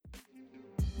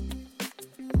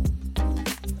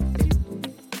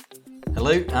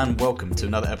Hello and welcome to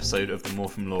another episode of the More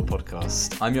From Law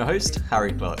podcast. I'm your host,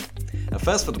 Harry Clark.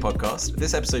 First for the podcast,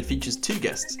 this episode features two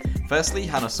guests. Firstly,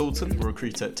 Hannah Salton,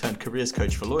 recruiter turned careers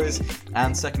coach for lawyers,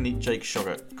 and secondly, Jake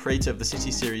Shogger, creator of the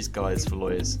City Series Guides for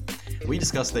Lawyers. We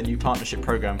discuss their new partnership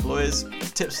program for lawyers,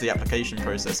 tips for the application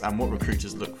process, and what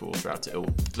recruiters look for throughout it all.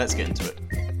 Let's get into it.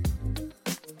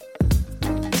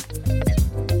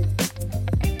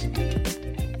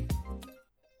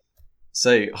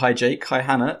 So, hi Jake, hi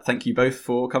Hannah. Thank you both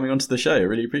for coming onto the show. I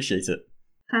really appreciate it.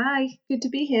 Hi, good to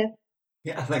be here.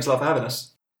 Yeah, thanks a lot for having us.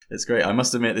 It's great. I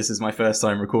must admit, this is my first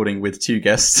time recording with two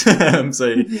guests.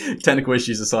 So technical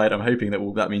issues aside, I'm hoping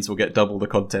that means we'll get double the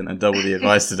content and double the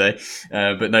advice today,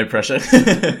 but no pressure.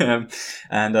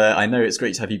 And I know it's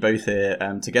great to have you both here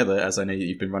together, as I know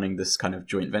you've been running this kind of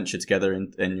joint venture together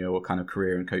in your kind of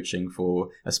career and coaching for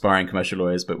aspiring commercial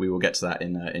lawyers, but we will get to that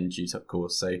in due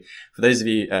course. So for those of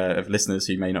you of listeners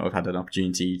who may not have had an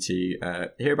opportunity to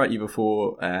hear about you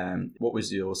before, what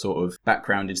was your sort of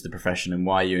background into the profession and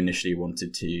why you initially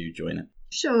wanted to join it?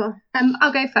 Sure.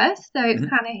 I'll go first. So it's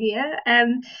Hannah here.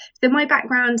 So my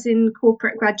background's in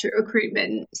corporate graduate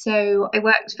recruitment. So I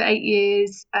worked for 8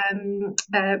 years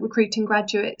recruiting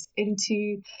graduates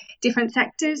into different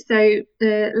sectors. So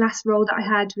the last role that I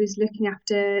had was looking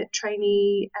after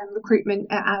trainee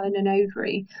recruitment at Allen and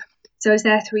Overy. So I was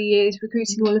there 3 years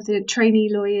recruiting all of the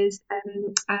trainee lawyers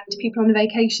and people on the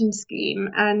vacation scheme.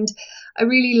 And I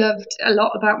really loved a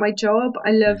lot about my job.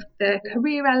 I loved the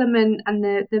career element and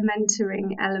the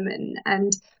mentoring element,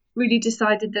 and really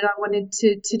decided that I wanted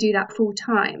to do that full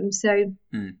time. So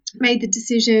made the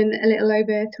decision a little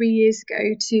over 3 years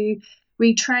ago to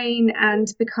retrain and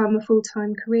become a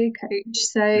full-time career coach.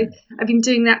 So I've been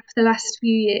doing that for the last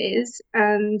few years,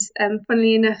 and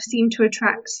funnily enough seem to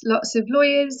attract lots of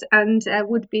lawyers and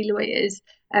would-be lawyers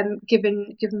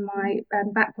given my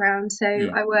background. So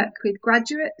I work with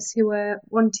graduates who are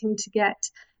wanting to get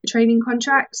a training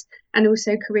contract, and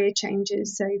also career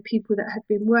changers, so people that have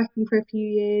been working for a few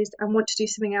years and want to do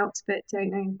something else but don't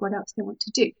know what else they want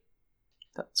to do.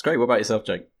 That's great. What about yourself,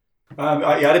 Jake?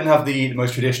 I didn't have the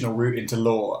most traditional route into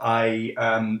law. I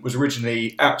was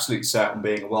originally absolutely set on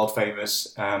being a world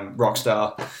famous rock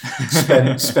star.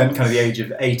 Spent kind of the age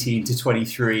of 18 to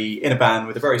 23 in a band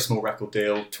with a very small record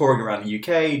deal, touring around the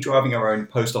UK, driving our own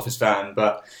post office van,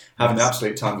 but having the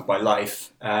absolute time of my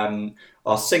life.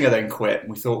 Our singer then quit, and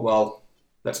we thought, well,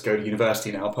 let's go to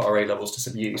university now, put our A-levels to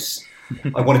some use.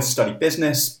 I wanted to study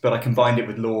business, but I combined it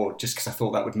with law just because I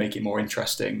thought that would make it more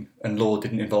interesting. And law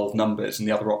didn't involve numbers, and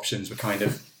the other options were kind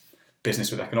of business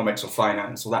with economics or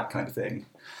finance or that kind of thing.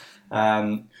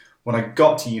 When I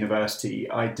got to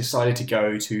university, I decided to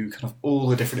go to kind of all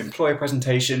the different employer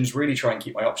presentations, really try and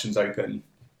keep my options open.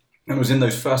 And it was in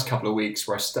those first couple of weeks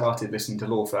where I started listening to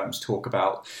law firms talk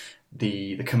about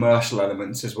the commercial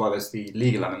elements as well as the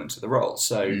legal elements of the role.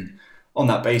 So on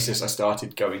that basis, I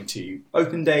started going to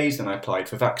open days, then I applied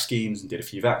for VAC schemes and did a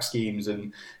few VAC schemes,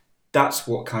 and that's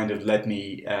what kind of led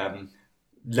me on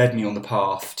the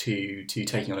path to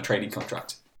taking on a training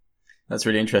contract. That's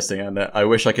really interesting, and I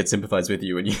wish I could sympathise with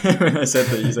you when I said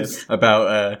that you said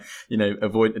about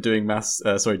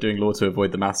doing law to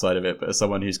avoid the math side of it. But as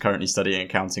someone who's currently studying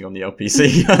accounting on the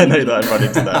LPC, I know that I've run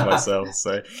into that myself.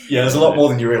 So yeah, there's a lot more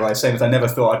than you realise. Same as I never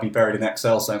thought I'd be buried in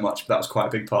Excel so much, but that was quite a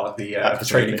big part of the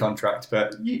training contract.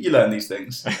 But you learn these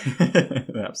things.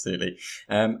 Absolutely,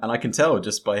 and I can tell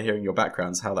just by hearing your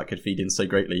backgrounds how that could feed in so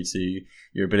greatly to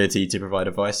your ability to provide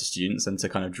advice to students and to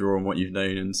kind of draw on what you've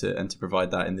known and to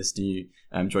provide that in this new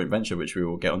joint venture, which we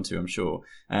will get onto, I'm sure.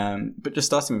 But just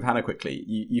starting with Hannah quickly,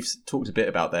 you've talked a bit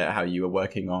about there how you were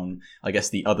working on, I guess,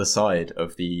 the other side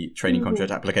of the training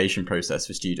contract application process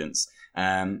for students.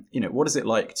 What is it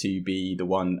like to be the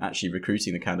one actually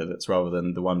recruiting the candidates rather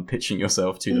than the one pitching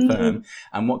yourself to the firm?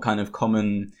 And what kind of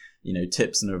common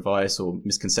tips and advice or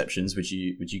misconceptions would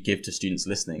you give to students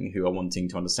listening who are wanting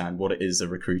to understand what it is a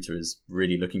recruiter is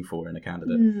really looking for in a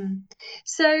candidate?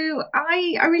 So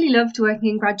I really loved working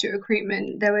in graduate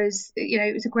recruitment. There was,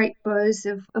 it was a great buzz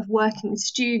of working with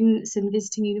students and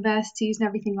visiting universities and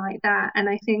everything like that. And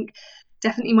I think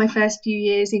definitely my first few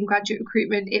years in graduate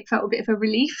recruitment, it felt a bit of a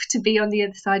relief to be on the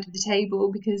other side of the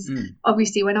table, because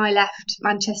obviously when I left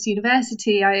Manchester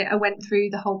University, I went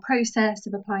through the whole process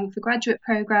of applying for graduate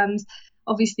programs,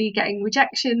 obviously getting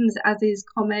rejections, as is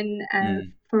common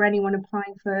for anyone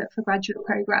applying for graduate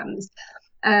programs.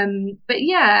 But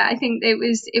yeah, I think it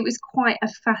was quite a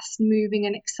fast moving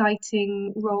and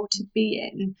exciting role to be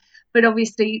in. But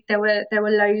obviously there were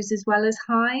lows as well as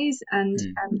highs, and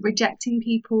rejecting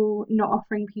people, not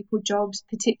offering people jobs,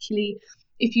 particularly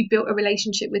if you built a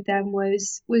relationship with them,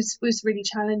 was really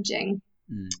challenging.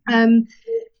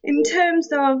 In terms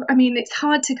of, I mean, it's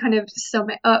hard to kind of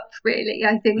sum it up, really.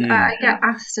 I think I get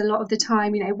asked a lot of the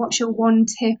time, what's your one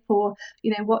tip, or,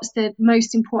 what's the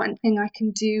most important thing I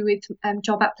can do with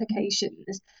job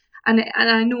applications? And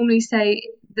I normally say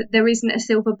that there isn't a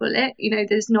silver bullet,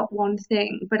 there's not one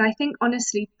thing. But I think,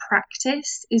 honestly,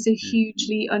 practice is a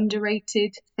hugely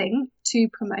underrated thing to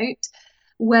promote,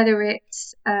 whether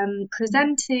it's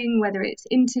presenting, whether it's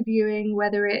interviewing,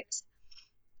 whether it's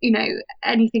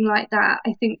anything like that.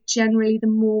 I think generally the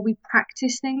more we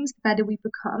practice things, the better we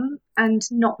become. And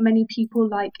not many people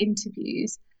like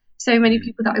interviews. So many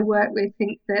people that I work with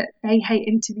think that they hate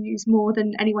interviews more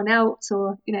than anyone else,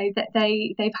 or that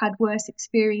they've had worse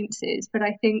experiences. But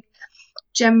I think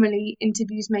generally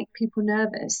interviews make people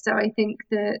nervous. So I think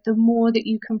the more that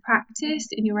you can practice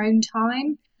in your own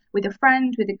time with a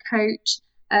friend, with a coach,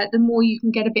 the more you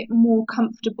can get a bit more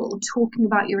comfortable talking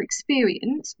about your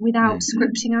experience without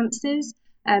scripting answers,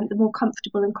 the more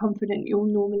comfortable and confident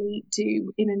you'll normally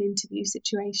do in an interview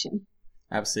situation.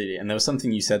 Absolutely. And there was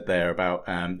something you said there about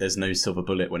there's no silver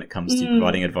bullet when it comes to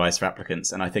providing advice for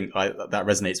applicants. And I think that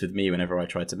resonates with me whenever I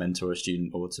try to mentor a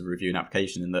student or to review an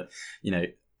application, in that,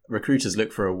 recruiters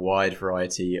look for a wide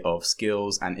variety of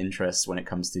skills and interests when it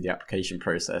comes to the application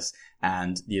process,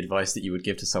 and the advice that you would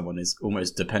give to someone is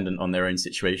almost dependent on their own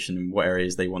situation and what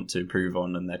areas they want to improve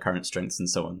on and their current strengths and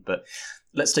so on. But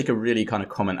let's take a really kind of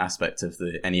common aspect of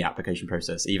any application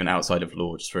process, even outside of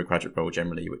law, just for a graduate role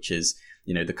generally, which is,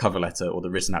 the cover letter or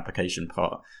the written application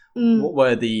part. What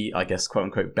were the, I guess, quote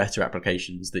unquote, better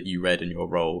applications that you read in your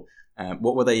role?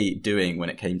 What were they doing when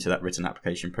it came to that written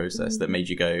application process that made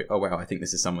you go, oh, wow, I think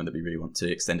this is someone that we really want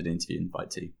to extend an interview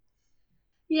invite to?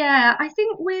 Yeah, I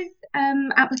think with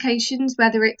applications,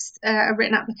 whether it's a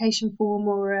written application form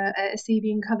or a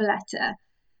CV and cover letter,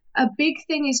 a big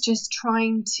thing is just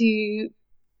trying to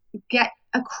get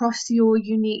across your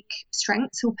unique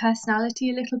strengths or personality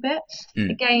a little bit.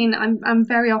 Again, I'm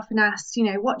very often asked,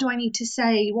 what do I need to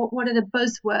say? What are the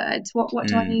buzzwords? What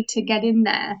do I need to get in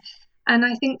there? And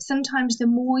I think sometimes the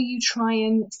more you try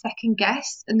and second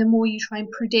guess and the more you try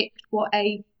and predict what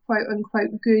a quote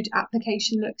unquote good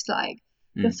application looks like,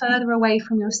 the further away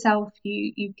from yourself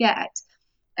you get.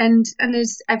 And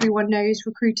as everyone knows,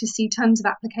 recruiters see tons of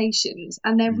applications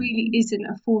and there really isn't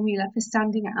a formula for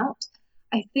standing out.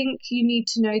 I think you need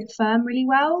to know the firm really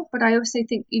well, but I also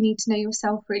think you need to know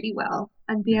yourself really well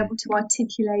and be able to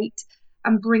articulate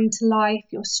and bring to life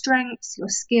your strengths, your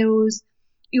skills,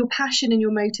 your passion and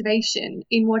your motivation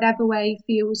in whatever way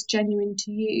feels genuine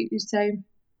to you. So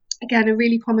again, a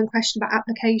really common question about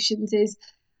applications is,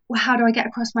 well, how do I get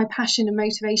across my passion and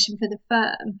motivation for the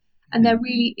firm? And there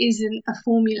really isn't a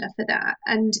formula for that.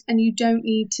 And you don't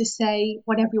need to say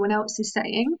what everyone else is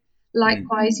saying.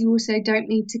 Likewise, you also don't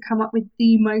need to come up with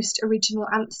the most original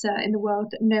answer in the world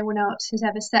that no one else has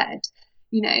ever said.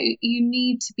 You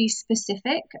need to be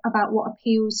specific about what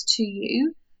appeals to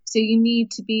you. So you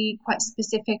need to be quite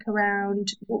specific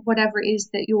around whatever it is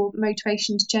that your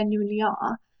motivations genuinely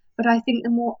are. But I think the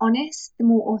more honest, the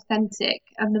more authentic,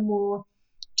 and the more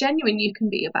genuine you can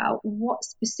be about what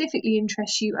specifically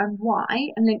interests you and why,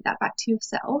 and link that back to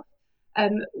yourself.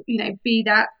 Be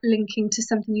that linking to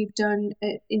something you've done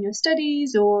in your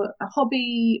studies or a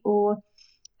hobby, or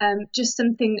just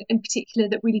something in particular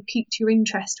that really piqued your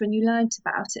interest when you learnt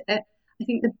about it. I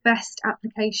think the best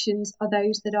applications are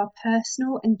those that are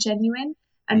personal and genuine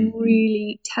and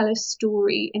really tell a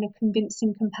story in a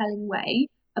convincing, compelling way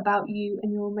about you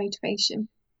and your motivation.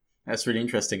 That's really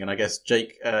interesting. And I guess,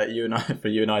 Jake, you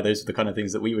and I, those are the kind of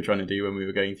things that we were trying to do when we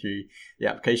were going through the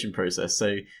application process.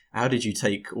 So how did you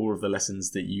take all of the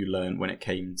lessons that you learned when it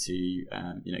came to,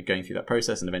 going through that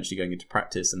process and eventually going into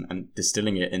practice and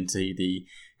distilling it into the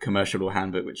commercial law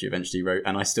handbook, which you eventually wrote?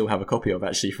 And I still have a copy of,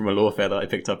 actually, from a law fair that I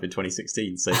picked up in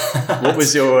 2016. So what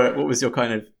was your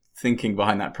kind of thinking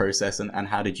behind that process, and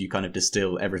how did you kind of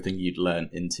distill everything you'd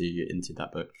learned into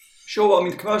that book? Sure. Well, I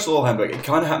mean, the commercial law handbook, it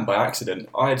kind of happened by accident.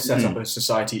 I had set up a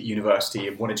society at university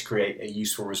and wanted to create a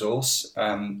useful resource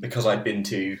because I'd been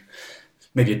to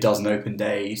maybe a dozen open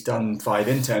days, done 5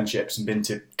 internships, and been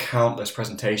to countless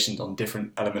presentations on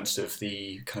different elements of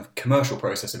the kind of commercial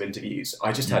process of interviews.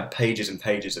 I just had pages and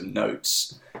pages of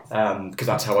notes because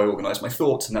that's how I organised my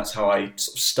thoughts, and that's how I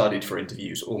sort of studied for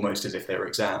interviews, almost as if they were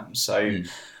exams. So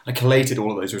I collated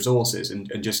all of those resources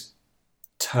and just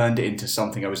turned it into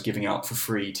something I was giving out for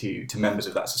free to members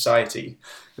of that society.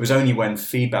 It was only when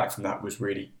feedback from that was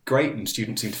really great and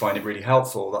students seemed to find it really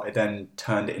helpful that I then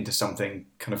turned it into something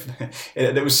kind of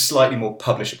that was slightly more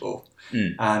publishable.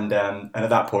 And at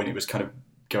that point it was kind of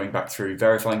going back through,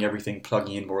 verifying everything,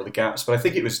 plugging in more of the gaps. But I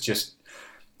think it was just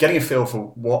getting a feel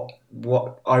for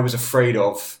what I was afraid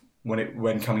of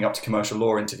when coming up to commercial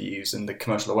law interviews and the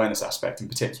commercial awareness aspect in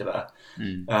particular,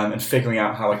 and figuring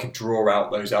out how I could draw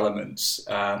out those elements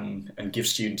and give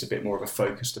students a bit more of a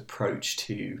focused approach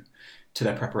to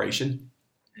their preparation.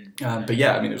 But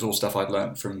yeah, I mean, it was all stuff I'd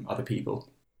learned from other people.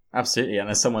 Absolutely, and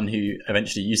as someone who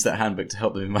eventually used that handbook to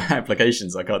help them in my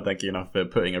applications, I can't thank you enough for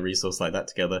putting a resource like that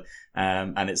together.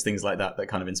 And it's things like that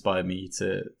kind of inspired me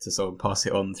to sort of pass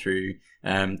it on through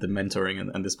the mentoring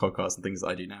and this podcast and things that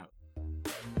I do now.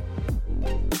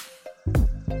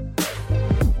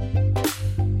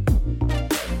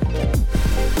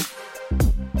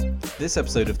 This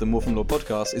episode of the More From Law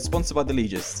podcast is sponsored by The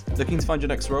Legist. Looking to find your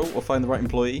next role or find the right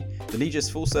employee? The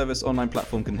Legist full-service online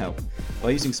platform can help. By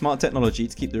using smart technology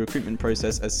to keep the recruitment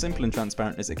process as simple and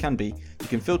transparent as it can be, you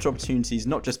can filter opportunities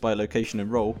not just by location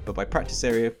and role, but by practice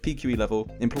area, PQE level,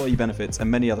 employee benefits,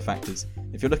 and many other factors.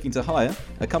 If you're looking to hire,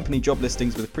 accompany job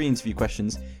listings with pre-interview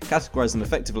questions, categorize them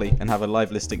effectively, and have a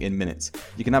live listing in minutes.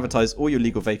 You can advertise all your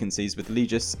legal vacancies with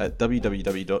Legist at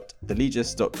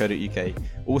www.thelegist.co.uk,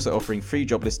 also offering free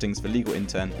job listings for legal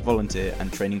intern, volunteer,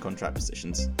 and training contract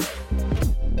positions.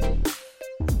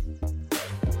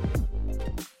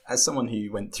 As someone who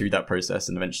went through that process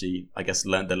and eventually, I guess,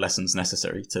 learned the lessons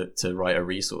necessary to write a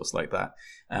resource like that,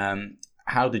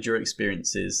 how did your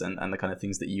experiences and the kind of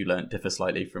things that you learned differ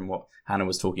slightly from what Hannah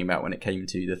was talking about when it came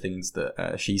to the things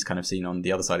that she's kind of seen on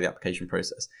the other side of the application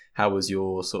process? How was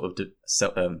your sort of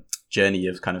journey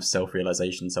of kind of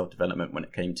self-realization, self-development when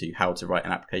it came to how to write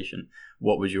an application?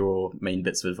 What was your main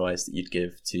bits of advice that you'd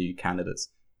give to candidates?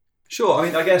 Sure. I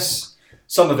mean, I guess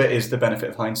some of it is the benefit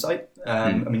of hindsight.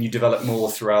 I mean, you develop more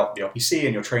throughout the RPC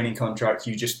and your training contract.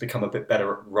 You just become a bit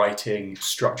better at writing,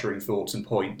 structuring thoughts and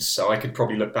points. So I could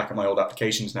probably look back at my old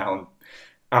applications now and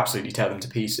absolutely tear them to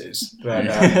pieces. But,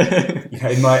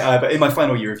 in my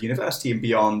final year of university and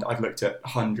beyond, I've looked at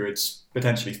hundreds,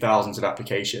 potentially thousands of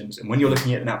applications. And when you're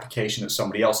looking at an application that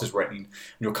somebody else has written and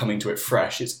you're coming to it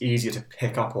fresh, it's easier to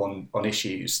pick up on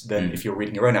issues than if you're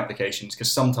reading your own applications, because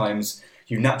sometimes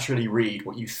you naturally read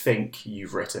what you think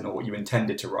you've written or what you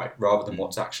intended to write rather than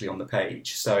what's actually on the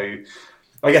page. So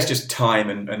I guess just time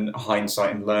and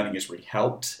hindsight and learning has really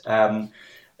helped. Similar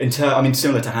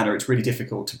to Hannah, it's really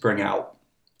difficult to bring out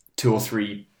 2 or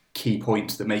 3 key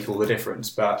points that make all the difference.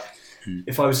 But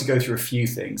if I was to go through a few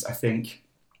things, I think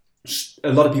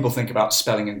a lot of people think about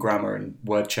spelling and grammar and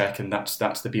word check, and that's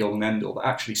the be all and end all. But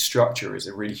actually, structure is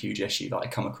a really huge issue that I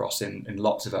come across in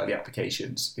lots of early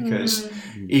applications, because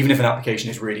even if an application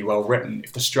is really well written,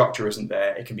 if the structure isn't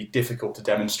there, it can be difficult to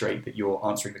demonstrate that you're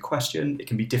answering the question. It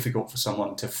can be difficult for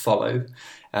someone to follow,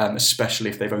 especially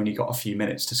if they've only got a few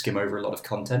minutes to skim over a lot of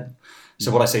content.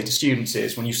 So what I say to students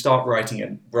is, when you start writing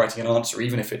an answer,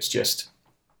 even if it's just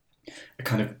a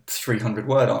kind of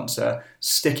 300-word answer,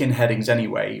 stick in headings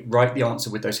anyway, write the answer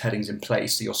with those headings in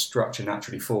place so your structure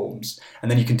naturally forms, and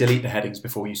then you can delete the headings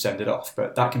before you send it off.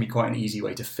 But that can be quite an easy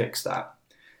way to fix that.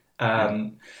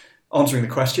 Answering the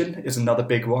question is another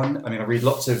big one. I mean, I read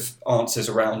lots of answers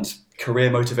around career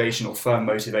motivation or firm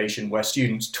motivation where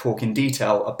students talk in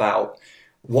detail about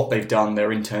what they've done, their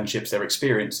internships, their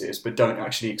experiences, but don't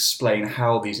actually explain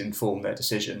how these inform their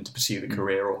decision to pursue the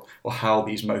career or how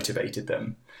these motivated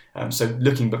them. So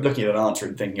looking at an answer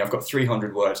and thinking, I've got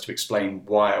 300 words to explain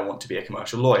why I want to be a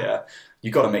commercial lawyer,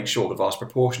 you've got to make sure the vast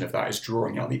proportion of that is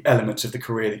drawing out the elements of the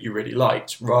career that you really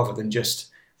liked, rather than just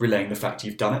relaying the fact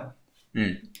you've done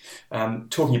it.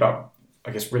 Talking about,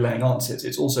 I guess, relaying answers,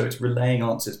 it's relaying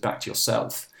answers back to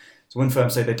yourself. So when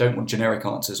firms say they don't want generic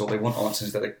answers, or they want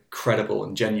answers that are credible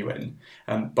and genuine,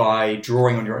 by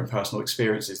drawing on your own personal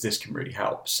experiences, this can really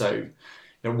help. So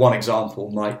one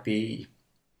example might be,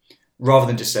 rather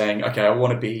than just saying, okay, I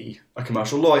want to be a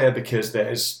commercial lawyer because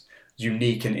there's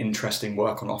unique and interesting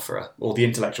work on offer, or the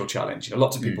intellectual challenge.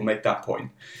 Lots of people make that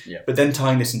point. But then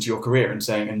tying this into your career and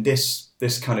saying, and this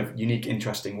kind of unique,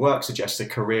 interesting work suggests a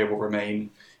career will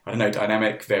remain,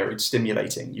 dynamic, varied,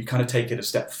 stimulating. You kind of take it a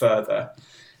step further.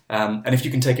 And if you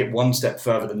can take it one step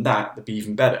further than that, that'd be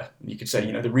even better. You could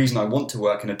say, the reason I want to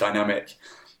work in a dynamic,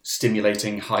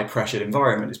 stimulating, high-pressured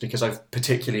environment is because I've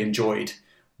particularly enjoyed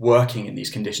working in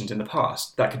these conditions in the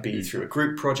past. That could be through a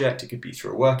group project, it could be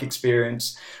through a work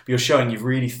experience, but you're showing you've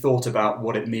really thought about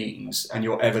what it means, and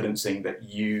you're evidencing that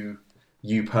you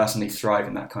personally thrive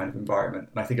in that kind of environment.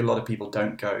 And I think a lot of people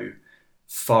don't go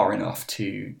far enough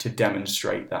to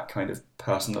demonstrate that kind of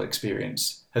personal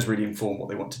experience has really informed what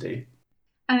they want to do.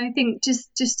 And I think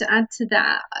just to add to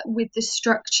that, with the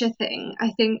structure thing,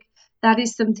 I think that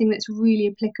is something that's really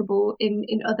applicable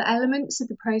in other elements of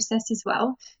the process as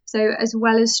well. So as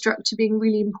well as structure being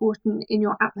really important in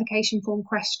your application form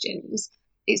questions,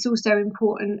 it's also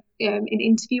important in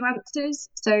interview answers.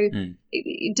 So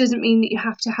it doesn't mean that you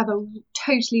have to have a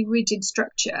totally rigid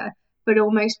structure, but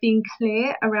almost being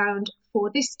clear around, for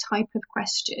this type of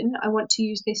question, I want to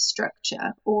use this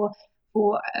structure, or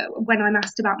when I'm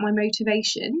asked about my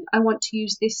motivation, I want to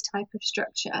use this type of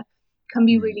structure, can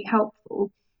be really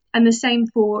helpful. And the same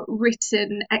for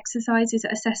written exercises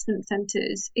at assessment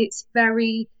centres. It's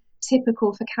very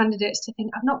typical for candidates to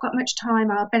think, I've not got much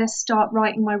time, I better start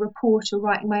writing my report or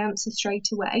writing my answer straight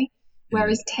away.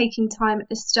 Whereas taking time at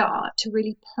the start to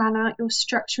really plan out your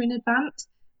structure in advance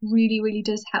really, really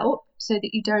does help, so that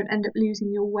you don't end up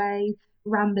losing your way,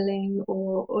 rambling,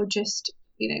 or just,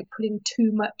 putting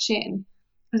too much in.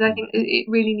 Because I think it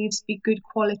really needs to be good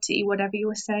quality, whatever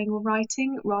you're saying or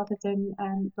writing, rather than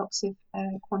lots of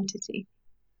quantity.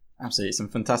 Absolutely, some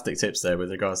fantastic tips there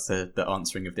with regards to the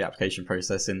answering of the application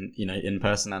process in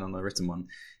person and on a written one.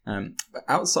 But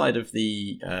outside of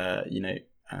the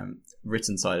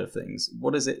written side of things,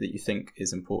 what is it that you think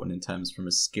is important in terms from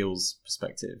a skills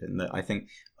perspective? In that, I think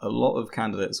a lot of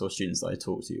candidates or students that I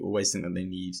talk to always think that they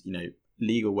need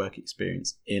legal work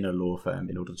experience in a law firm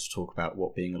in order to talk about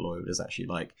what being a lawyer is actually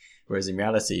like. Whereas in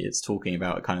reality, it's talking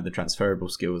about kind of the transferable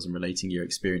skills and relating your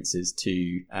experiences to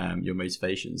your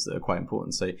motivations that are quite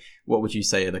important. So what would you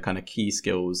say are the kind of key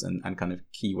skills and kind of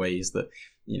key ways that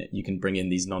you can bring in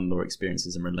these non-law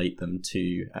experiences and relate them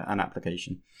to an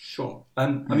application? Sure. I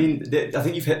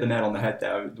think you've hit the nail on the head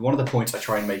there. One of the points I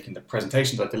try and make in the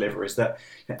presentations I deliver is that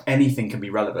anything can be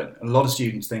relevant. And a lot of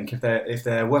students think if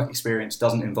their work experience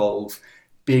doesn't involve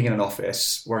being in an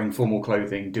office, wearing formal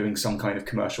clothing, doing some kind of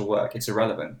commercial work, it's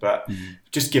irrelevant. But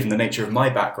just given the nature of my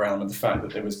background and the fact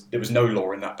that there was no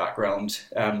law in that background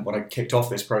when I kicked off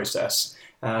this process,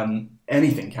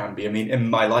 anything can be. I mean, in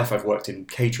my life, I've worked in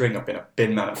catering, I've been a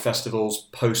bin man at festivals,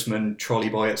 postman, trolley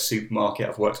boy at supermarket,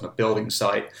 I've worked on a building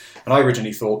site. And I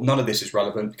originally thought none of this is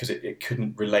relevant because it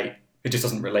couldn't relate. It just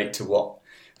doesn't relate to what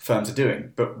firms are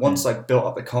doing. But once I built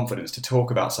up the confidence to talk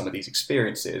about some of these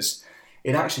experiences,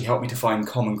 it actually helped me to find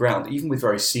common ground, even with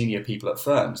very senior people at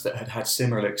firms that had had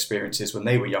similar experiences when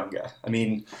they were younger. I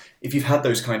mean, if you've had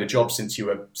those kind of jobs since you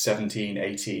were 17,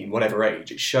 18, whatever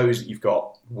age, it shows that you've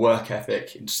got work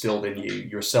ethic instilled in you.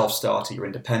 You're a self-starter, you're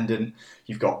independent,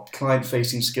 you've got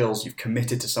client-facing skills, you've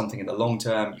committed to something in the long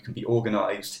term, you can be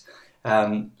organised.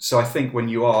 So I think when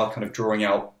you are kind of drawing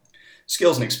out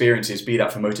skills and experiences, be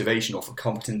that for motivation or for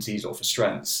competencies or for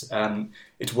strengths,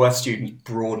 it's worth students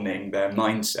broadening their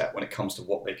mindset when it comes to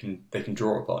what they can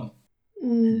draw upon.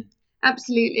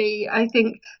 Absolutely. I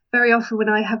think very often when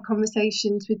I have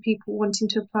conversations with people wanting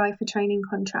to apply for training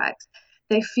contracts,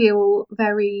 they feel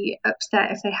very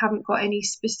upset if they haven't got any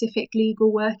specific legal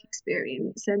work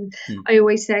experience. And I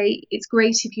always say it's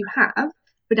great if you have,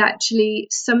 but actually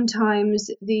sometimes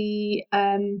the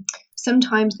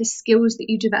skills that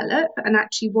you develop and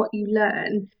actually what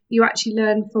you actually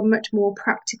learn from much more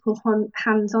practical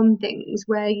hands-on things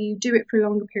where you do it for a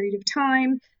longer period of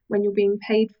time, when you're being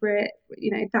paid for it,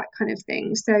 that kind of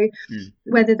thing. So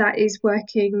whether that is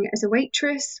working as a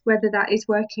waitress, whether that is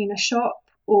working in a shop,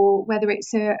 or whether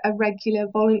it's a regular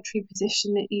voluntary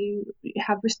position that you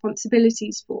have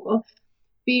responsibilities for,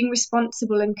 being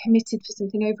responsible and committed for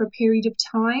something over a period of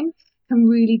time can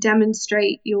really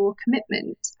demonstrate your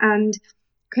commitment and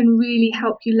can really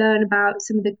help you learn about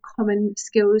some of the common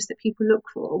skills that people look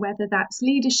for, whether that's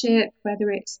leadership, whether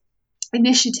it's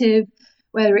initiative,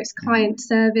 whether it's client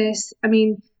service. I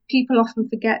mean, people often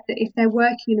forget that if they're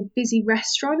working in a busy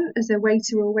restaurant as a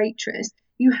waiter or waitress,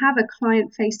 you have a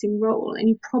client-facing role and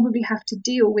you probably have to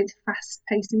deal with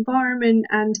fast-paced environment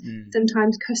and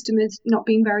sometimes customers not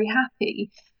being very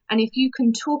happy. And if you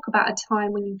can talk about a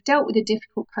time when you've dealt with a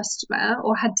difficult customer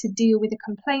or had to deal with a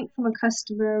complaint from a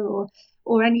customer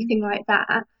or anything like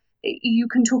that, you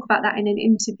can talk about that in an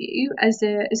interview as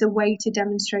a way to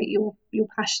demonstrate your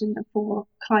passion for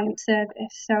client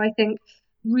service. So I think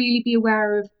really be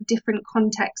aware of different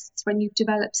contexts when you've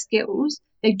developed skills.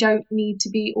 They don't need to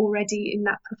be already in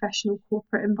that professional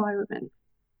corporate environment.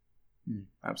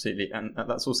 Absolutely. And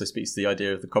that also speaks to the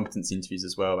idea of the competency interviews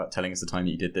as well, about telling us the time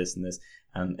that you did this and this.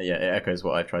 And it echoes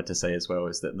what I've tried to say as well,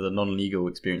 is that the non-legal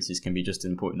experiences can be just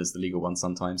as important as the legal ones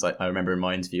sometimes. I remember in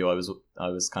my interview, I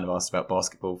was kind of asked about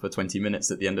basketball for 20 minutes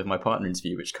at the end of my partner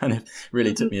interview, which kind of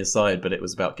really took me aside, but it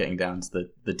was about getting down to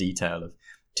the detail of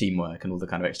teamwork and all the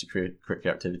kind of extracurricular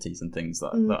activities and things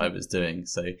that I was doing.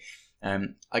 So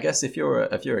I guess if you're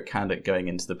a candidate going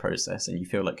into the process and you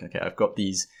feel like, okay, I've got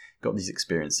these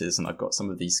experiences and I've got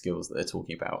some of these skills that they're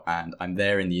talking about and I'm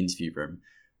there in the interview room,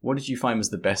 what did you find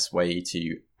was the best way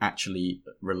to actually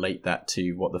relate that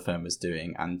to what the firm was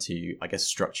doing and to, I guess,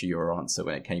 structure your answer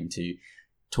when it came to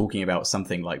talking about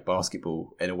something like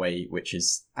basketball in a way which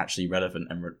is actually relevant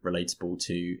and relatable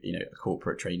to, you know, a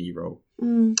corporate trainee role?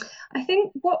 I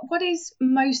think what is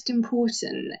most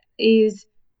important is,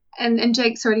 and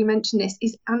Jake's already mentioned this,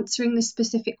 is answering the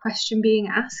specific question being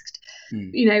asked.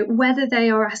 You know, whether they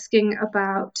are asking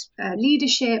about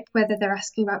leadership, whether they're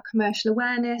asking about commercial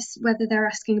awareness, whether they're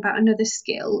asking about another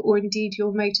skill, or indeed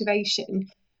your motivation,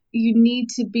 you need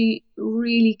to be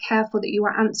really careful that you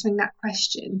are answering that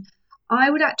question. I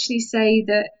would actually say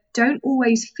that don't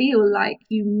always feel like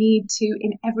you need to,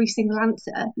 in every single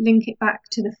answer, link it back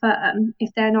to the firm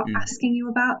if they're not asking you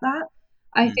about that.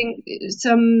 I think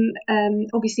some,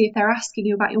 obviously, if they're asking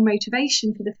you about your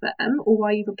motivation for the firm or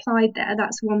why you've applied there,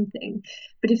 that's one thing.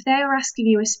 But if they are asking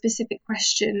you a specific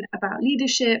question about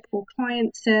leadership or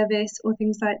client service or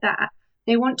things like that,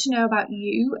 they want to know about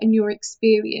you and your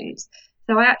experience.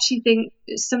 So I actually think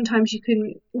sometimes you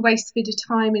can waste a bit of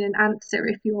time in an answer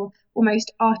if you're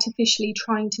almost artificially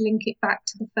trying to link it back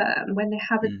to the firm when they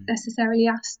haven't necessarily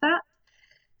asked that.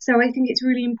 So I think it's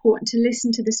really important to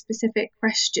listen to the specific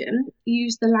question,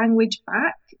 use the language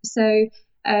back. So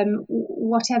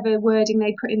whatever wording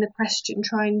they put in the question,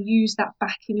 try and use that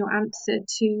back in your answer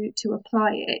to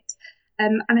apply it.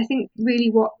 And I think really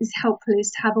what is helpful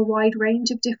is to have a wide range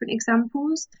of different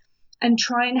examples and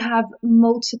try and have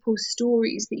multiple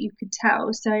stories that you could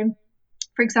tell. So,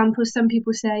 for example, some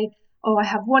people say, oh, I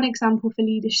have one example for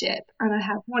leadership and I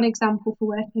have one example for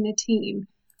working in a team.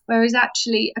 Whereas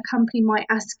actually a company might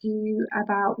ask you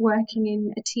about working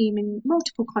in a team in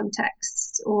multiple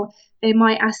contexts, or they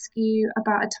might ask you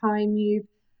about a time you've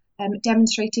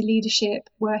demonstrated leadership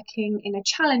working in a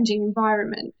challenging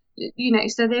environment. You know,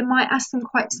 so they might ask them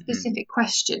quite specific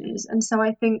questions. And so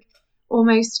I think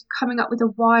almost coming up with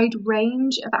a wide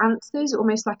range of answers,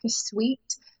 almost like a suite,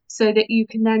 so that you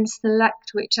can then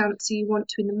select which answer you want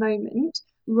to in the moment,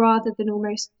 rather than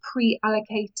almost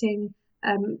pre-allocating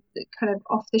kind of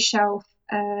off-the-shelf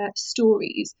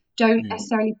stories. Don't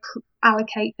necessarily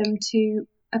allocate them to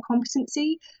a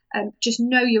competency. Just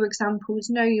know your examples,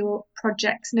 know your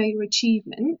projects, know your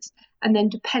achievements, and then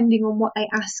depending on what they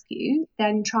ask you,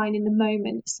 then try and in the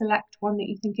moment select one that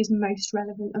you think is most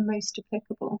relevant and most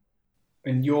applicable.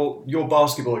 And your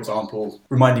basketball example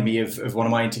reminded me of one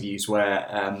of my interviews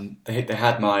where they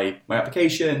had my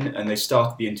application and they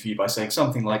started the interview by saying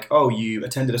something like, oh, you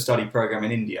attended a study program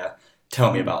in India.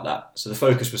 Tell me about that. So the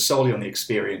focus was solely on the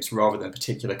experience rather than a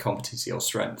particular competency or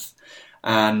strength.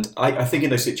 And I think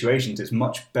in those situations, it's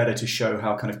much better to show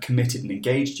how kind of committed and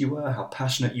engaged you were, how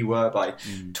passionate you were by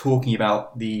talking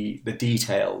about the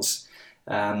details,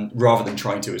 rather than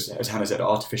trying to, as Hannah said,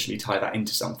 artificially tie that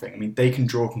into something. I mean, they can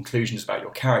draw conclusions about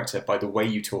your character by the way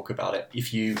you talk about it.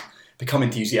 If you become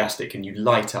enthusiastic and you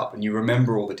light up and you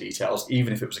remember all the details,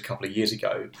 even if it was a couple of years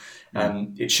ago,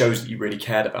 it shows that you really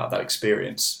cared about that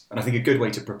experience. And I think a good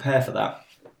way to prepare for that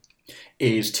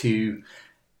is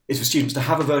for students to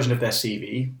have a version of their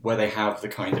CV where they have the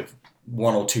kind of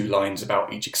 1 or 2 lines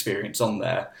about each experience on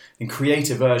there, and create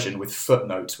a version with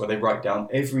footnotes where they write down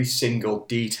every single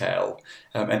detail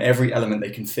and every element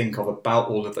they can think of about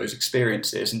all of those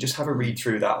experiences, and just have a read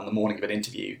through that on the morning of an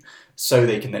interview so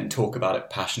they can then talk about it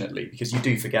passionately, because you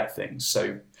do forget things. So,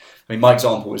 I mean, my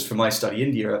example was for my Study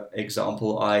India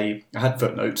example, I had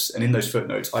footnotes, and in those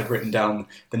footnotes I'd written down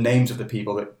the names of the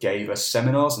people that gave us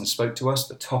seminars and spoke to us,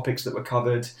 the topics that were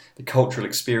covered, the cultural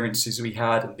experiences we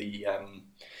had, and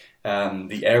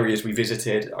the areas we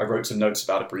visited. I wrote some notes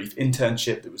about a brief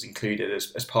internship that was included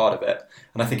as part of it.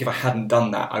 And I think if I hadn't done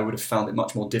that, I would have found it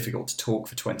much more difficult to talk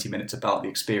for 20 minutes about the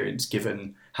experience,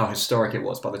 given how historic it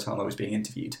was by the time I was being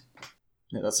interviewed.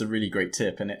 Yeah, that's a really great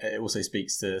tip, and it also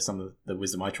speaks to some of the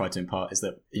wisdom I try to impart. Is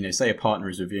that, you know, say a partner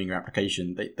is reviewing your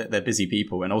application, they're busy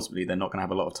people, and ultimately they're not going to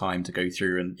have a lot of time to go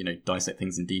through and, you know, dissect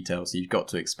things in detail. So you've got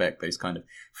to expect those kind of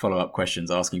follow-up questions,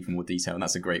 asking for more detail, and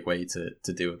that's a great way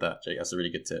to deal with that, Jake. That's a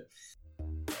really good tip.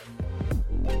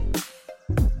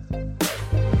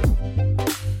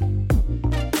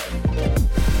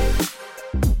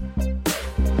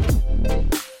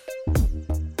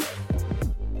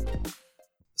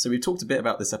 So we've talked a bit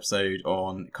about this episode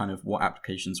on kind of what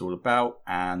applications are all about,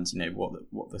 and, you know,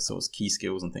 what the sort of key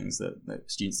skills and things that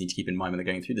students need to keep in mind when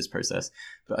they're going through this process.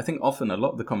 But I think often a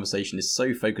lot of the conversation is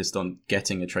so focused on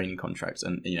getting a training contract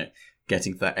and, you know,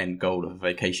 getting to that end goal of a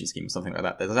vacation scheme or something like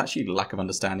that. There's actually a lack of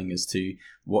understanding as to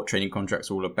what training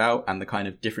contracts are all about and the kind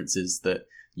of differences that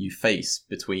you face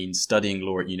between studying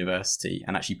law at university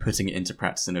and actually putting it into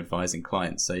practice and advising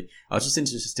clients. So I was just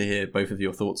interested to hear both of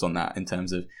your thoughts on that in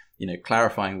terms of, you know,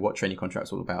 clarifying what training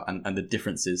contracts are all about and the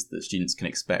differences that students can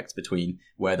expect between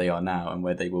where they are now and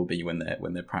where they will be when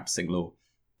they're practicing law.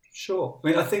 Sure. I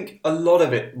mean, I think a lot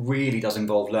of it really does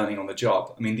involve learning on the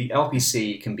job. I mean, the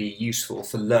LPC can be useful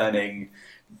for learning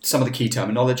some of the key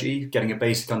terminology, getting a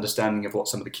basic understanding of what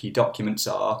some of the key documents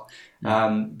are.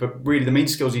 But really, the main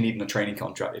skills you need in a training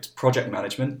contract, it's project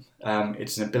management.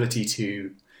 It's an ability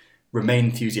to remain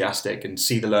enthusiastic and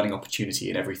see the learning opportunity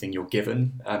in everything you're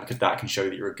given, because that can show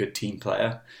that you're a good team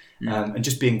player. And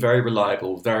just being very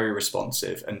reliable, very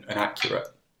responsive and accurate.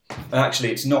 And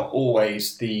actually, it's not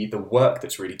always the work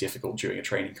that's really difficult during a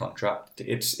training contract.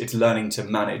 It's learning to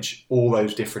manage all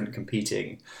those different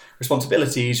competing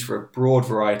responsibilities for a broad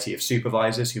variety of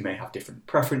supervisors who may have different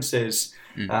preferences.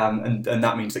 And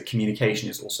that means that communication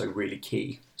is also really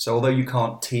key. So although you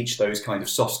can't teach those kind of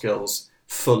soft skills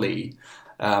fully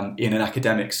in an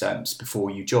academic sense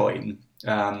before you join,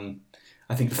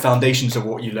 I think the foundations of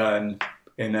what you learn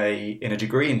in a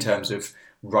degree in terms of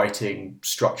writing,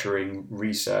 structuring,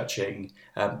 researching,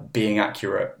 being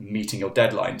accurate, meeting your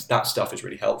deadlines, that stuff is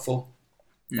really helpful.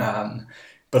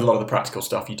 But a lot of the practical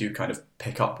stuff you do kind of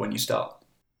pick up when you start.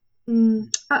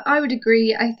 I would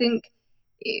agree. I think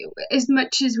as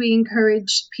much as we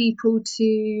encourage people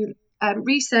to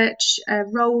research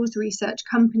roles, research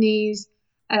companies,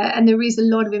 and there is a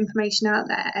lot of information out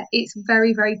there, it's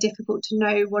very, very difficult to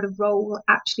know what a role will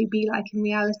actually be like in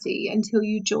reality until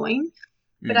you join.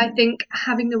 But I think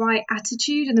having the right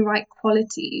attitude and the right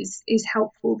qualities is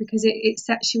helpful, because it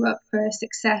sets you up for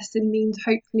success and means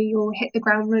hopefully you'll hit the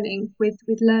ground running with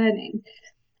learning.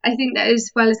 I think that, as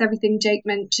well as everything Jake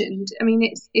mentioned, I mean,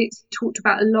 it's talked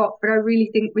about a lot, but I really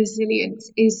think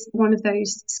resilience is one of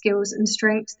those skills and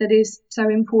strengths that is so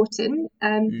important.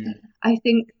 I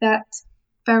think that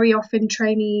very often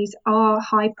trainees are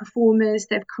high performers.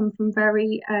 They've come from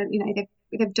very,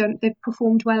 they've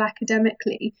performed well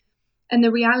academically. And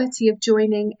the reality of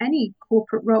joining any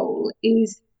corporate role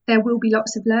is there will be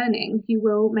lots of learning. You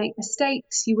will make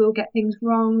mistakes, you will get things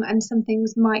wrong, and some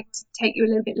things might take you a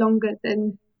little bit longer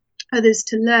than others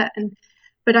to learn.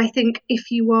 But I think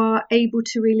if you are able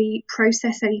to really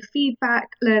process any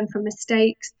feedback, learn from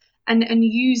mistakes, and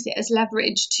use it as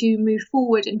leverage to move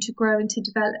forward and to grow and to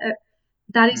develop,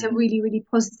 that is a really, really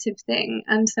positive thing.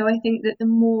 And so I think that the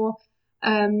more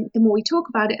we talk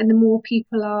about it, and the more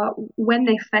people are, when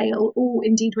they fail, or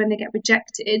indeed when they get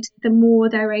rejected, the more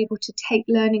they're able to take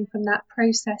learning from that,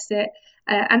 process it,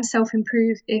 and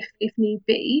self-improve if need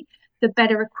be, the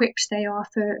better equipped they are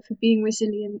for being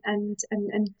resilient and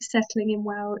settling in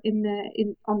well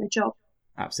on the job.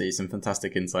 Absolutely, some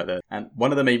fantastic insight there. And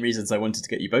one of the main reasons I wanted to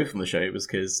get you both on the show was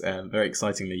because, very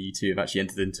excitingly, you two have actually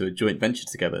entered into a joint venture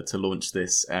together to launch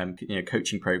this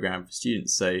coaching program for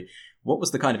students. So what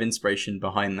was the kind of inspiration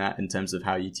behind that in terms of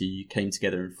how you two came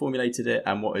together and formulated it?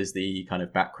 And what is the kind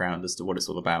of background as to what it's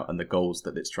all about and the goals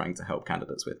that it's trying to help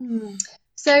candidates with?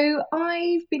 So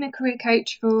I've been a career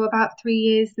coach for about 3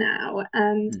 years now,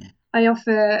 and I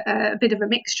offer a bit of a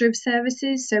mixture of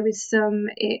services. So with some,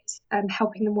 it's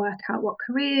helping them work out what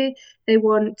career they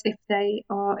want if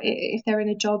they're in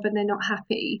a job and they're not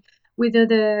happy. With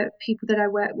other people that I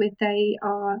work with, they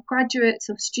are graduates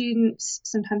or students,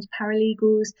 sometimes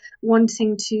paralegals,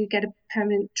 wanting to get a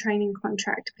permanent training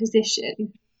contract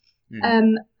position.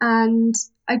 And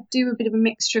I do a bit of a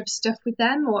mixture of stuff with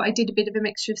them, or I did a bit of a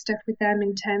mixture of stuff with them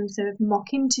in terms of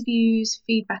mock interviews,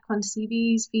 feedback on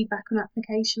CVs, feedback on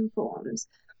application forms.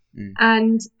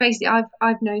 And basically,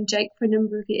 I've known Jake for a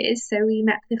number of years. So we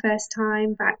met for the first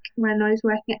time back when I was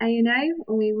working at A&O,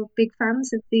 and we were big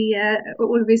fans of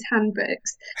all of his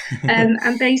handbooks.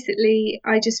 And basically,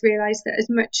 I just realised that as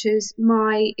much as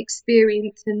my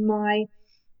experience and my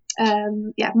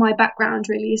background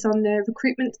really is on the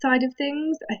recruitment side of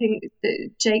things, I think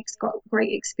that Jake's got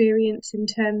great experience in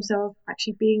terms of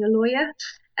actually being a lawyer,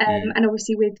 and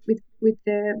obviously with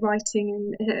the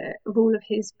writing and of all of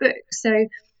his books. So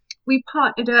we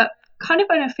partnered up kind of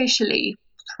unofficially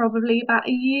probably about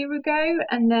a year ago,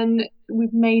 and then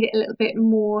we've made it a little bit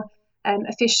more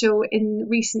official in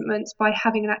recent months by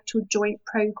having an actual joint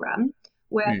program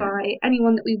whereby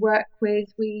anyone that we work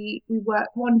with, we work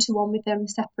one-to-one with them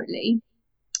separately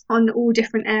on all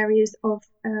different areas of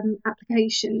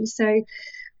applications. So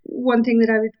one thing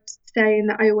that I would say, and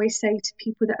that I always say to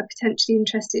people that are potentially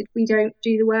interested, we don't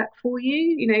do the work for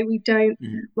you. We don't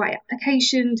write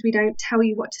applications, we don't tell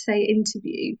you what to say at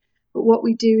interview, but what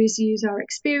we do is use our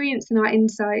experience and our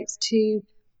insights to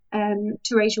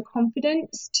raise your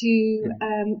confidence, to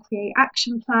create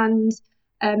action plans,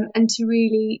 and to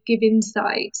really give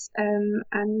insights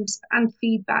and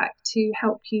feedback to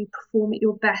help you perform at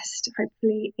your best,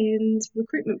 hopefully, in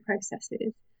recruitment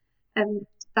processes.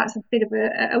 That's a bit of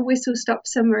a whistle-stop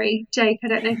summary. Jake, I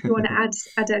don't know if you want to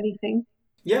add anything.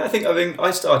 Yeah, I mean,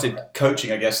 I started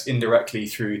coaching, I guess, indirectly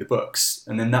through the books,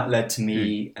 and then that led to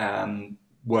me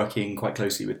working quite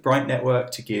closely with Bright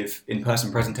Network to give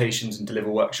in-person presentations and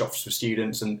deliver workshops for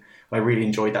students, and I really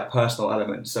enjoyed that personal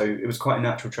element. So it was quite a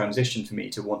natural transition for me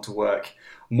to want to work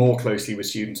more closely with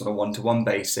students on a one-to-one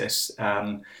basis,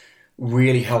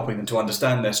 really helping them to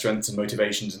understand their strengths and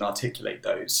motivations and articulate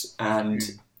those. And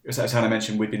as Hannah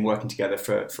mentioned, we've been working together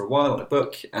for a while on a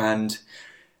book, and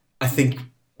I think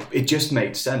it just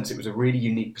made sense. It was a really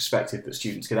unique perspective that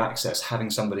students could access, having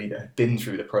somebody that had been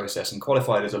through the process and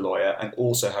qualified as a lawyer, and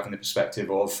also having the perspective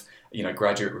of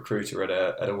graduate recruiter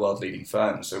at a world leading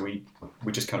firm. So we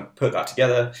just kind of put that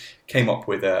together, came up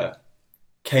with a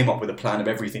plan of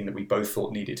everything that we both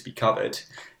thought needed to be covered,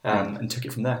 and took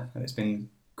it from there. And it's been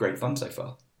great fun so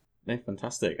far. No,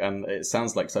 fantastic. And it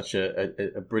sounds like such a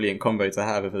brilliant combo to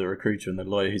have with the recruiter and the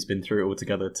lawyer who's been through it all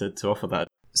together to offer that.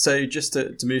 So just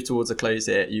to move towards a close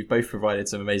here, you've both provided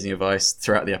some amazing advice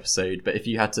throughout the episode, but if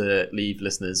you had to leave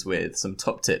listeners with some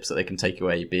top tips that they can take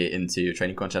away, be it into a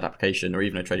training contract application or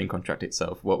even a training contract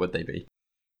itself, what would they be?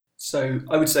 So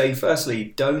I would say,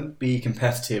 firstly, don't be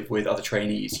competitive with other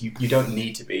trainees. You don't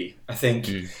need to be. I think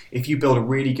if you build a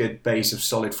really good base of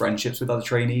solid friendships with other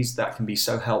trainees, that can be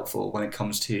so helpful when it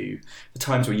comes to the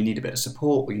times where you need a bit of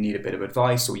support, or you need a bit of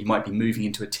advice, or you might be moving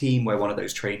into a team where one of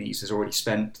those trainees has already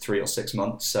spent 3 or 6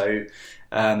 months. So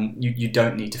you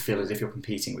don't need to feel as if you're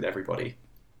competing with everybody.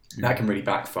 That can really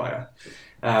backfire.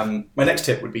 My next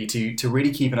tip would be to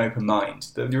really keep an open mind.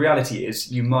 The reality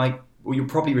is you'll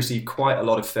probably receive quite a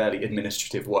lot of fairly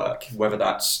administrative work, whether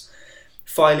that's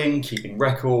filing, keeping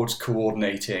records,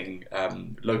 coordinating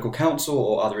local council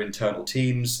or other internal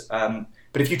teams.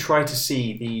 But if you try to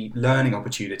see the learning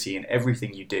opportunity in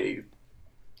everything you do,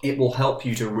 it will help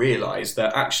you to realise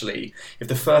that actually, if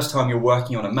the first time you're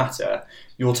working on a matter,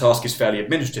 your task is fairly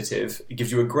administrative, it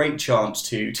gives you a great chance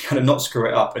to kind of not screw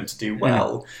it up and to do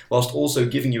well, whilst also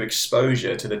giving you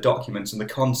exposure to the documents and the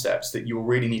concepts that you will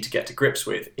really need to get to grips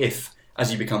with if,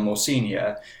 as you become more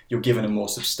senior, you're given a more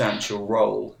substantial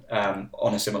role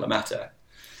on a similar matter.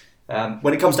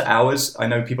 When it comes to hours, I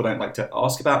know people don't like to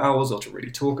ask about hours or to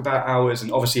really talk about hours,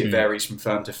 and obviously it varies from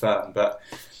firm to firm, but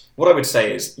what I would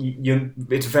say is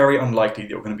it's very unlikely that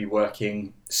you're going to be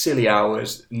working silly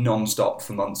hours non-stop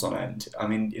for months on end. I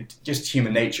mean, it's just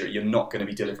human nature. You're not going to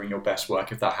be delivering your best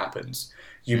work if that happens.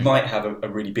 You might have a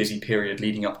really busy period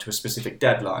leading up to a specific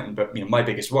deadline, but my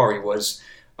biggest worry was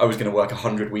I was going to work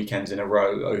 100 weekends in a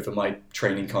row over my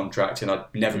training contract, and I'd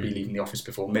never be leaving the office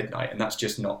before midnight, and that's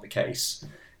just not the case.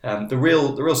 The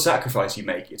real sacrifice you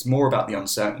make, it's more about the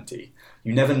uncertainty.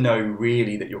 You never know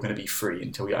really that you're going to be free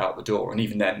until you're out the door, and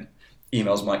even then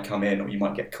emails might come in or you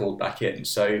might get called back in.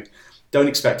 So don't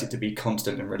expect it to be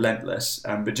constant and relentless,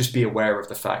 but just be aware of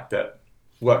the fact that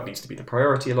work needs to be the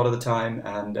priority a lot of the time,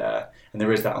 and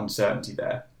there is that uncertainty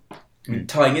there. And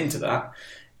tying into that,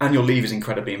 annual leave is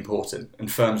incredibly important,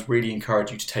 and firms really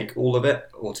encourage you to take all of it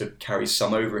or to carry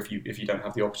some over if you don't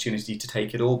have the opportunity to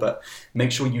take it all. But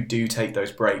make sure you do take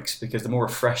those breaks, because the more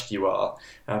refreshed you are,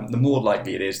 the more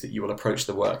likely it is that you will approach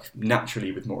the work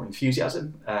naturally with more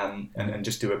enthusiasm and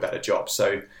just do a better job.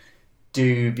 So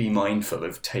do be mindful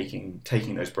of taking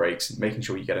those breaks and making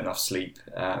sure you get enough sleep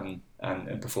and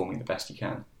performing the best you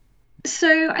can.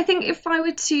 So I think if I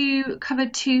were to cover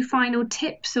 2 final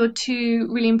tips or 2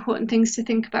 really important things to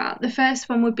think about, the first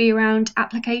one would be around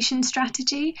application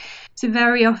strategy. So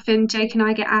very often Jake and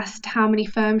I get asked, how many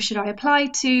firms should I apply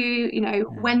to?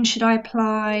 When should I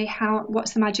apply?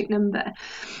 What's the magic number?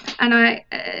 And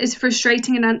as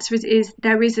frustrating an answer as is,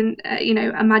 there isn't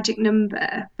a magic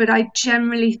number, but I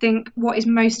generally think what is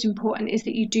most important is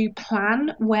that you do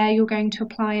plan where you're going to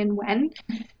apply and when.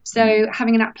 So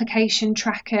having an application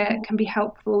tracker can be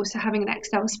helpful. So having an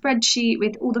Excel spreadsheet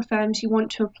with all the firms you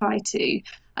want to apply to,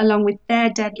 along with their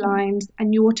deadlines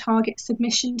and your target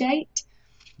submission date.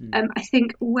 I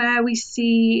think where we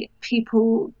see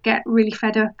people get really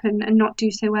fed up and not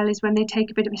do so well is when they take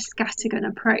a bit of a scattergun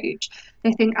approach.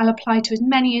 They think, I'll apply to as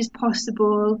many as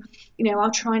possible,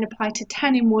 I'll try and apply to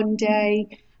 10 in one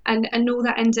day, and all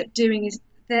that ends up doing is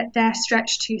they're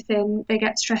stretched too thin, they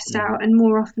get stressed out, and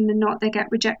more often than not they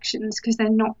get rejections because they're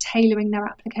not tailoring their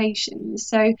applications.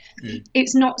 So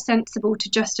it's not sensible to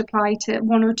just apply to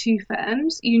 1 or 2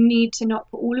 firms. You need to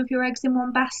not put all of your eggs in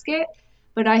one basket,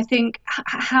 but I think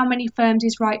how many firms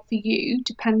is right for you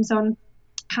depends on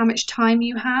how much time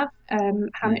you have,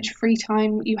 how much free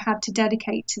time you have to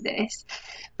dedicate to this.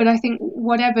 But I think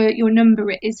whatever your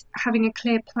number is, having a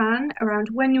clear plan around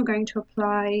when you're going to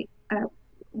apply,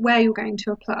 where you're going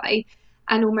to apply,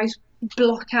 and almost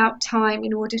block out time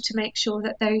in order to make sure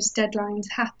that those deadlines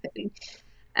happen.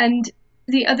 And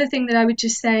The other thing that I would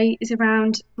just say is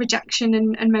around rejection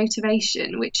and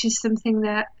motivation, which is something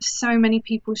that so many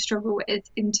people struggle with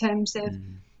in terms of,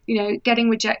 getting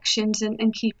rejections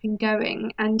and keeping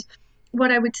going. And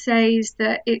what I would say is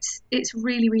that it's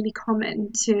really, really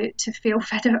common to feel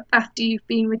fed up after you've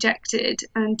been rejected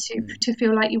and to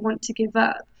feel like you want to give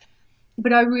up.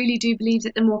 But I really do believe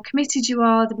that the more committed you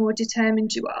are, the more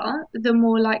determined you are, the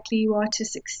more likely you are to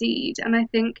succeed. And I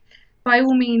think by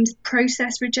all means,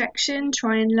 process rejection,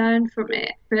 try and learn from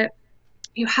it, but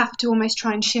you have to almost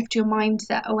try and shift your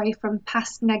mindset away from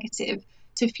past negative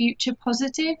to future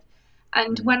positive.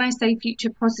 And when I say future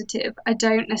positive, I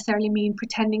don't necessarily mean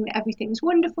pretending that everything's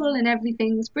wonderful and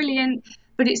everything's brilliant,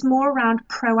 but it's more around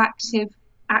proactive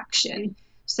action.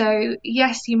 So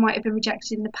yes, you might have been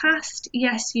rejected in the past.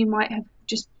 Yes, you might have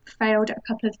just failed at a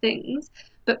couple of things.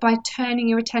 But by turning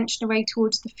your attention away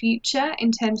towards the future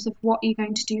in terms of what you're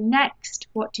going to do next,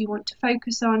 what do you want to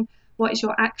focus on, what is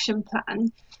your action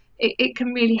plan, it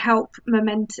can really help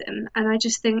momentum. And I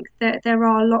just think that there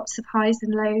are lots of highs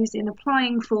and lows in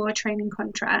applying for training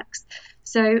contracts.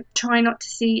 So try not to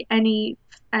see any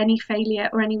failure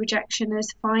or any rejection as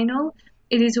final.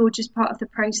 It is all just part of the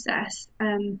process.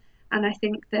 And I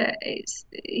think that it's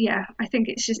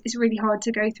really hard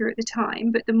to go through at the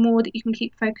time, but the more that you can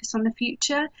keep focused on the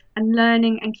future and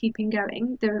learning and keeping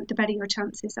going, the better your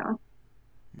chances are.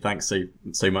 Thanks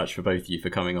so much for both of you for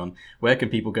coming on. Where can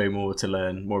people go more to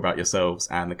learn more about yourselves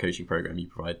and the coaching program you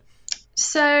provide?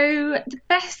 So the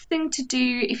best thing to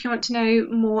do if you want to know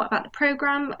more about the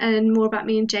programme and more about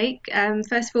me and Jake,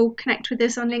 first of all, connect with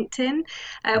us on LinkedIn.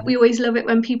 We always love it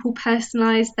when people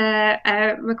personalise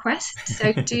their requests,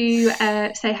 so do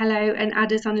say hello and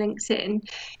add us on LinkedIn.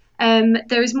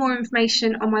 There is more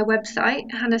information on my website,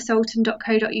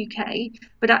 hannahsultan.co.uk,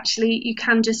 but actually you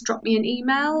can just drop me an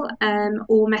email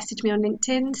or message me on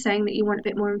LinkedIn saying that you want a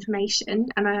bit more information,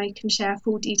 and I can share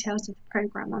full details of the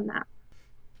programme on that.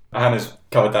 Hannah's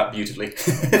covered that beautifully.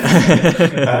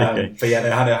 But yeah,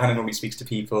 Hannah normally speaks to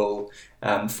people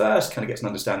first, kind of gets an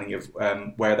understanding of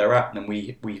where they're at, and then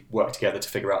we work together to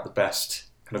figure out the best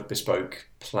kind of bespoke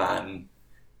plan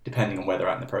depending on where they're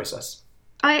at in the process.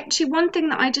 One thing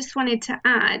that I just wanted to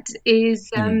add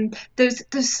is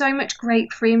there's so much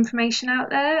great free information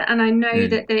out there, and I know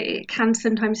that it can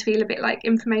sometimes feel a bit like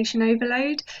information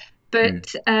overload.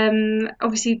 But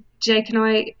obviously, Jake and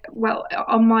I,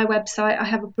 on my website, I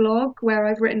have a blog where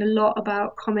I've written a lot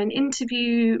about common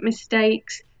interview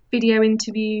mistakes, video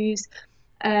interviews,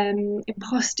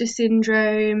 imposter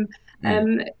syndrome,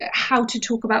 how to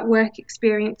talk about work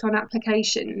experience on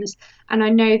applications. And I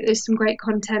know that there's some great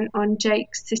content on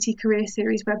Jake's City Career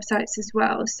Series websites as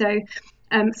well. So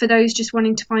for those just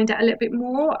wanting to find out a little bit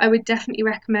more, I would definitely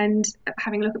recommend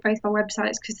having a look at both our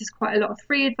websites, because there's quite a lot of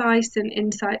free advice and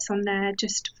insights on there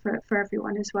just for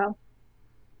everyone as well.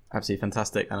 Absolutely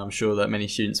fantastic, and I'm sure that many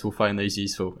students will find those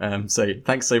useful. So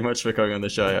thanks so much for coming on the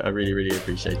show. I really, really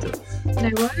appreciate it. No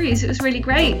worries, it was really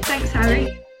great. Thanks,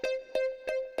 Harry.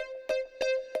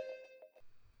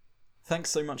 Thanks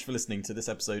so much for listening to this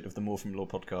episode of the More From Law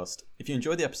podcast. If you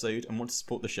enjoyed the episode and want to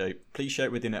support the show, please share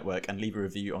it with your network and leave a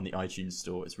review on the iTunes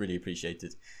store. It's really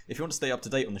appreciated. If you want to stay up to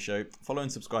date on the show, follow and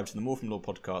subscribe to the More From Law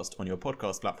podcast on your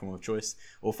podcast platform of choice,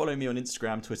 or follow me on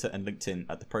Instagram, Twitter and LinkedIn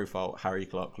at the profile Harry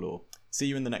Clark Law. See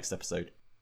you in the next episode.